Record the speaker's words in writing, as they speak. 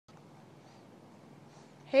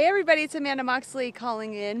Hey everybody, it's Amanda Moxley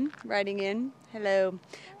writing in, hello,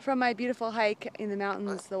 from my beautiful hike in the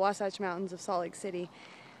mountains, the Wasatch Mountains of Salt Lake City.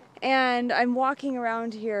 And I'm walking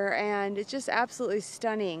around here and it's just absolutely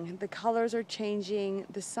stunning. The colors are changing,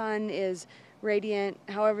 the sun is radiant,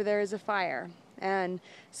 however there is a fire. And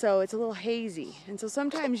so it's a little hazy. And so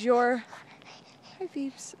sometimes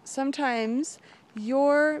sometimes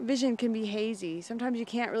your vision can be hazy. Sometimes you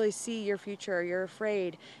can't really see your future. You're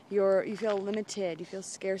afraid. You feel limited. You feel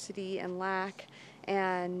scarcity and lack,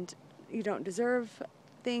 and you don't deserve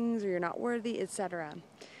things, or you're not worthy, etc.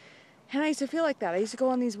 And I used to feel like that. I used to go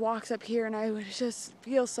on these walks up here and I would just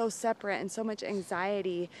feel so separate and so much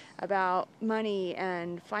anxiety about money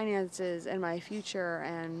and finances and my future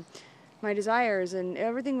and my desires, and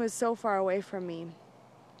everything was so far away from me.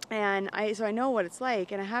 And so I know what it's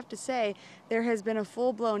like, and I have to say there has been a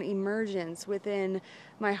full-blown emergence within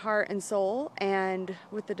my heart and soul, and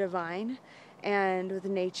with the divine, and with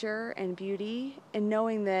nature and beauty, and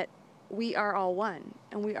knowing that we are all one,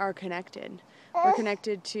 and we are connected. We're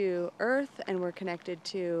connected to Earth, and we're connected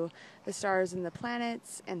to the stars and the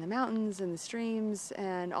planets, and the mountains and the streams,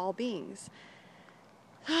 and all beings.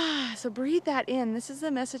 So breathe that in. This is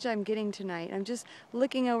the message I'm getting tonight. I'm just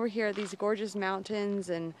looking over here at these gorgeous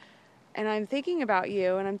mountains, and I'm thinking about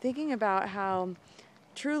you, and I'm thinking about how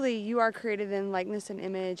truly you are created in likeness and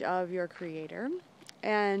image of your Creator.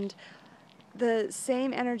 And the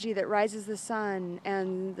same energy that rises the sun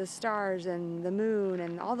and the stars and the moon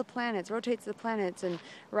and all the planets, rotates the planets and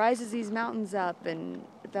rises these mountains up, and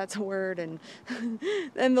if that's a word, and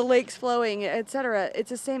and the lakes flowing, etc. It's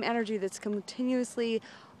the same energy that's continuously,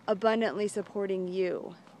 abundantly supporting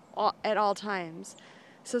you at all times.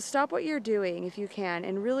 So stop what you're doing if you can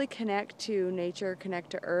and really connect to nature, connect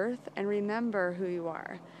to Earth, and remember who you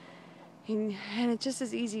are. And it's just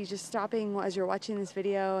as easy just stopping as you're watching this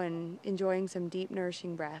video and enjoying some deep,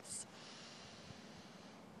 nourishing breaths.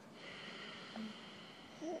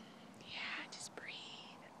 Yeah, just breathe.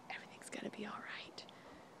 Everything's going to be all right.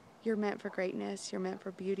 You're meant for greatness. You're meant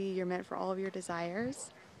for beauty. You're meant for all of your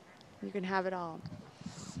desires. You can have it all.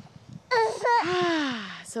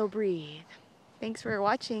 So breathe. Thanks for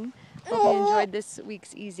watching. Hope you enjoyed this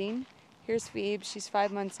week's easing. Here's Phoebe. She's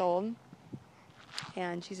 5 months old.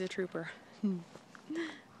 And she's a trooper.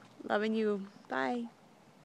 Loving you. Bye.